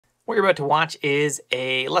What you're about to watch is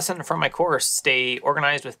a lesson from my course, Stay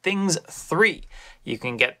Organized with Things 3. You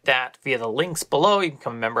can get that via the links below. You can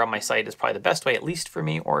become a member on my site is probably the best way, at least for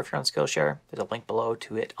me, or if you're on SkillShare, there's a link below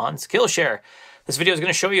to it on SkillShare. This video is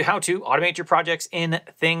going to show you how to automate your projects in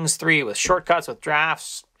Things 3 with shortcuts, with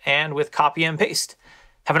drafts, and with copy and paste.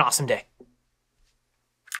 Have an awesome day.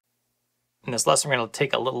 In this lesson, we're going to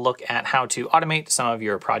take a little look at how to automate some of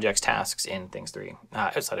your project's tasks in Things 3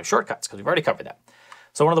 outside of shortcuts, because we've already covered that.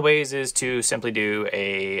 So one of the ways is to simply do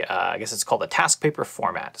a, I guess it's called a task paper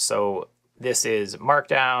format. So this is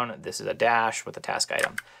Markdown, this is a dash with a task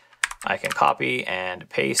item. I can copy and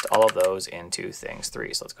paste all of those into Things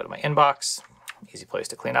 3. So let's go to my inbox, easy place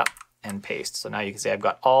to clean up, and paste. So now you can see I've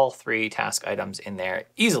got all 3 task items in there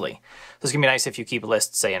easily. So it's gonna be nice if you keep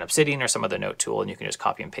lists, say in Obsidian or some other note tool, and you can just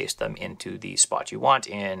copy and paste them into the spot you want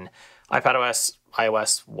in iPadOS,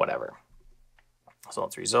 iOS, whatever. So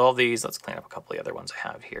let's resolve these. Let's clean up a couple of the other ones I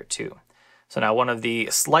have here too. So now one of the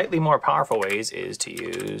slightly more powerful ways is to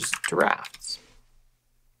use drafts.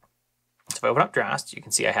 So if I open up drafts, you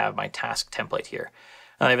can see I have my task template here.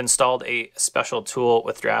 And I've installed a special tool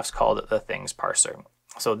with drafts called the Things Parser.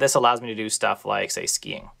 So this allows me to do stuff like, say,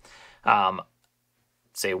 skiing.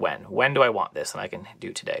 Say when do I want this? And I can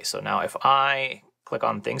do today. So now if I click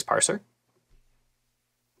on Things Parser,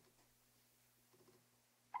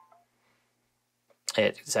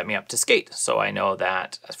 it set me up to skate. So I know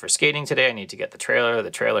that as for skating today, I need to get the trailer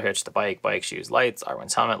hitch, the bike, shoes, lights,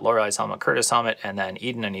 Arwen's helmet, Lorelai's helmet, Curtis' helmet, and then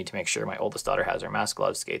Eden, I need to make sure my oldest daughter has her mask,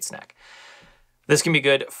 gloves, skate, snack. This can be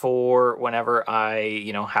good for whenever I,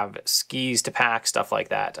 have skis to pack, stuff like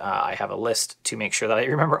that. I have a list to make sure that I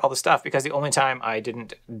remember all the stuff, because the only time I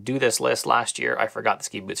didn't do this list last year, I forgot the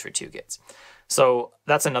ski boots for 2 kids. So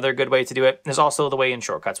that's another good way to do it. There's also the way in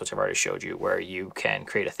shortcuts, which I've already showed you, where you can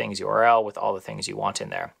create a things URL with all the things you want in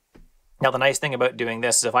there. Now, the nice thing about doing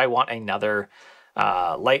this is if I want another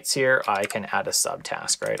lights here, I can add a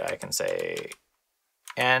subtask, right? I can say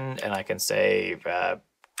end, and I can say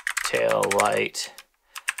tail light,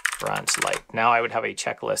 front light. Now I would have a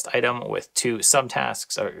checklist item with 2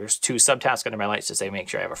 subtasks, or there's 2 subtasks under my lights to say make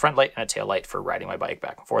sure I have a front light and a tail light for riding my bike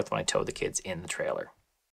back and forth when I tow the kids in the trailer.